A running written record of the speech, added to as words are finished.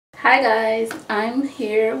Hi guys, I'm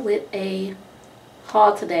here with a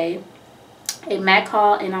haul today, a MAC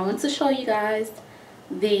haul, and I want to show you guys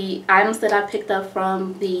the items that I picked up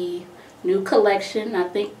from the new collection. I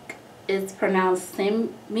think it's pronounced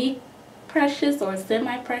semi-precious or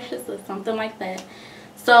semi-precious or something like that.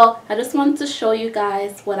 So I just wanted to show you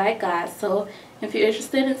guys what I got. So if you're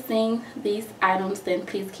interested in seeing these items, then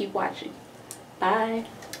please keep watching. Bye.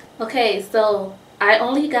 Okay, so I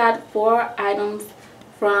only got 4 items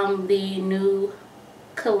from the new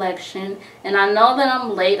collection, and I know that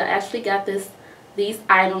I'm late. I actually got these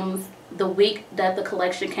items the week that the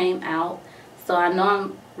collection came out, so I know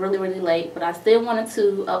I'm really late, but I still wanted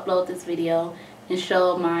to upload this video and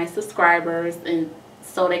show my subscribers and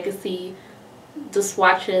so they can see the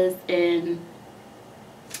swatches and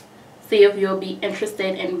see if you'll be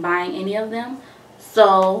interested in buying any of them.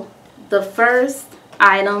 So the first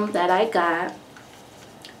item that I got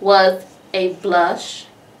was a blush,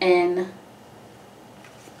 and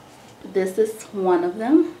this is one of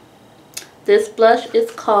them. This blush is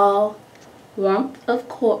called Warmth of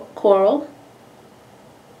Coral.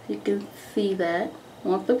 You can see that.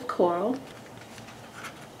 Warmth of Coral.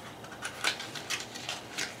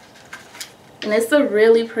 And it's a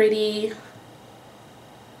really pretty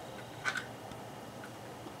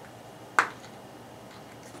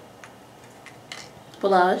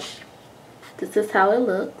blush. This is how it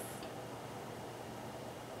looks.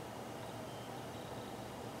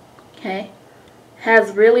 Okay.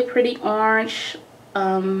 Has really pretty orange,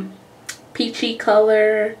 peachy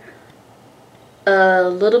color, a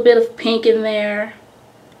little bit of pink in there.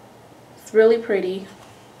 It's really pretty.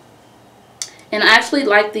 And I actually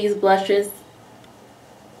like these blushes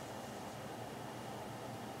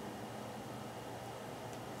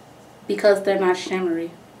because they're not shimmery.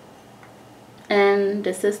 And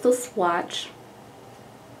this is the swatch.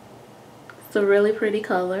 It's a really pretty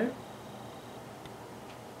color.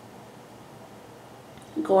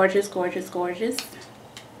 Gorgeous, gorgeous, gorgeous.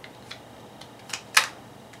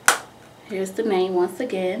 Here's the name once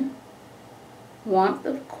again. Warmth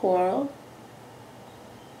of Coral.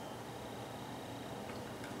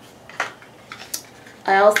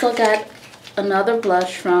 I also got another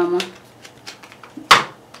blush from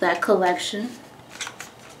that collection.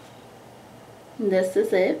 This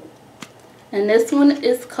is it. And this one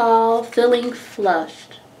is called Feeling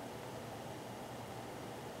Flushed.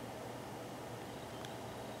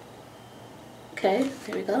 Okay,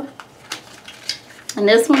 there we go. And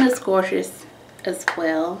this one is gorgeous as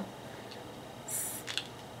well.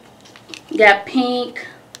 Got pink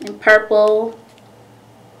and purple.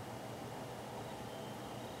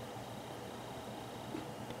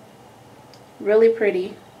 Really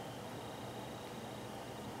pretty.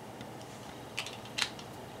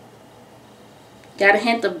 Got a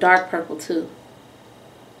hint of dark purple too.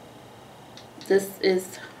 This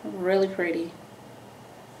is really pretty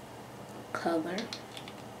color.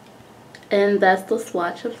 And that's the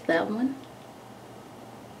swatch of that one.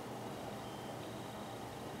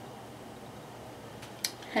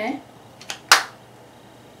 Okay.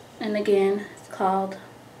 And again, it's called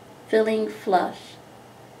Feeling Flush.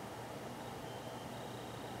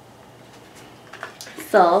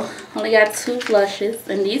 So, only got 2 blushes,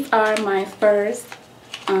 and these are my first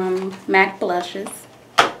MAC blushes.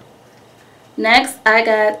 Next, I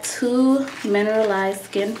got 2 mineralized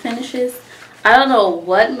skin finishes. I don't know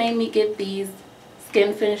what made me get these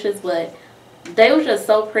skin finishes, but they were just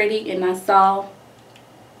so pretty, and I saw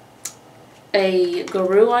a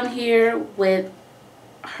guru on here with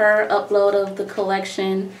her upload of the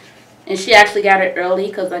collection, and she actually got it early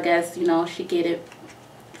because I guess, you know, she get it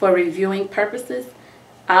for reviewing purposes.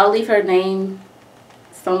 I'll leave her name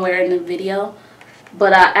somewhere in the video,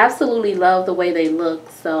 but I absolutely love the way they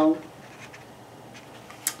look, so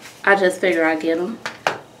I just figure I'd get them.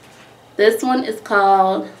 This one is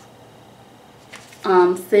called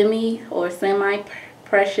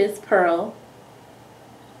Semi-Precious Pearl.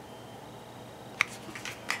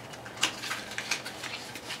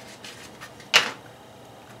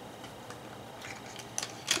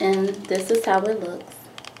 And this is how it looks.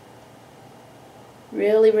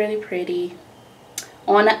 Really pretty.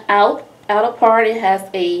 On the outer part, it has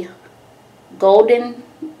a golden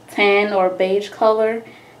tan or beige color,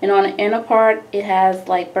 and on the inner part it has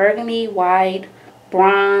like burgundy, white,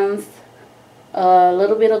 bronze, a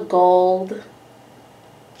little bit of gold,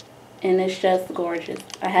 and it's just gorgeous.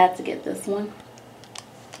 I had to get this one.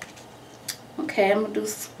 Okay, I'm gonna do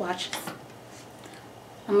swatches.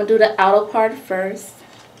 I'm gonna do the outer part first.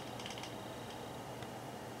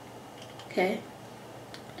 Okay.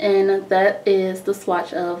 And that is the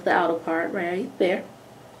swatch of the outer part right there.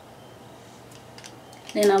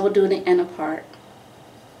 Then I will do the inner part.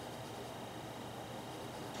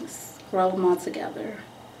 Let's roll them all together.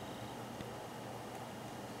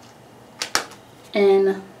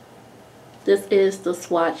 And this is the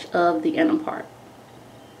swatch of the inner part.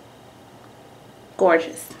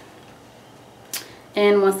 Gorgeous.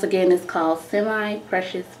 And once again, it's called Semi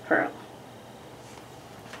Precious Pearl.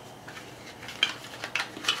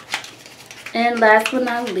 And last but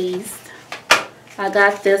not least, I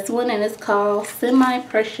got this one, and it's called Semi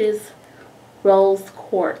Precious Rose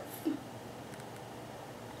Quartz.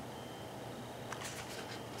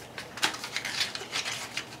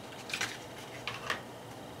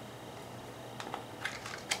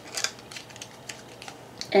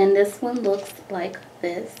 And this one looks like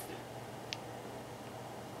this.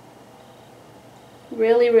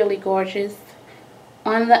 Really, really gorgeous.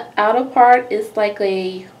 On the outer part, it's like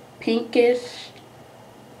a pinkish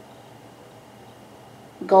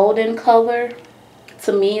golden color.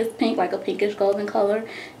 To me, it's pink, like a pinkish golden color.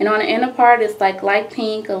 And on the inner part, it's like light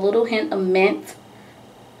pink, a little hint of mint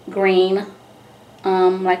green,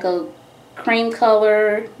 like a cream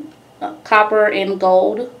color, copper and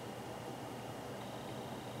gold.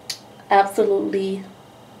 Absolutely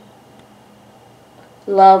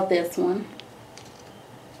love this one.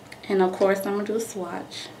 And of course, I'm going to do a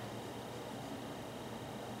swatch.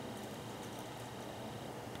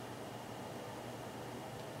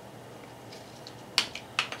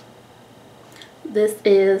 This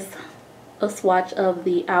is a swatch of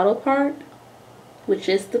the outer part, which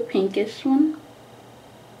is the pinkish one.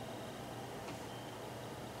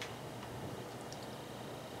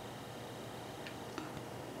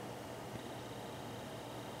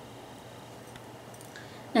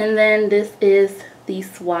 And then this is the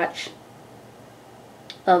swatch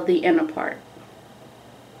of the inner part.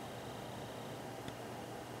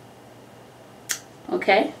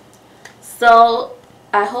 Okay, so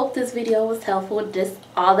I hope this video was helpful. This is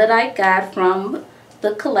all that I got from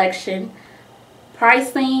the collection.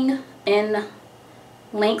 Pricing and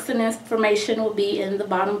links and information will be in the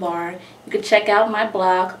bottom bar. You can check out my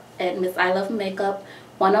blog at Miss I Love Makeup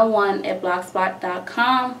 101 at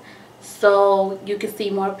blogspot.com, so you can see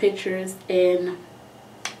more pictures and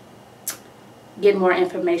get more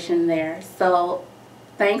information there. So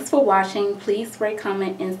thanks for watching. Please rate,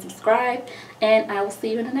 comment, and subscribe, and I will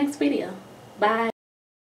see you in the next video. Bye.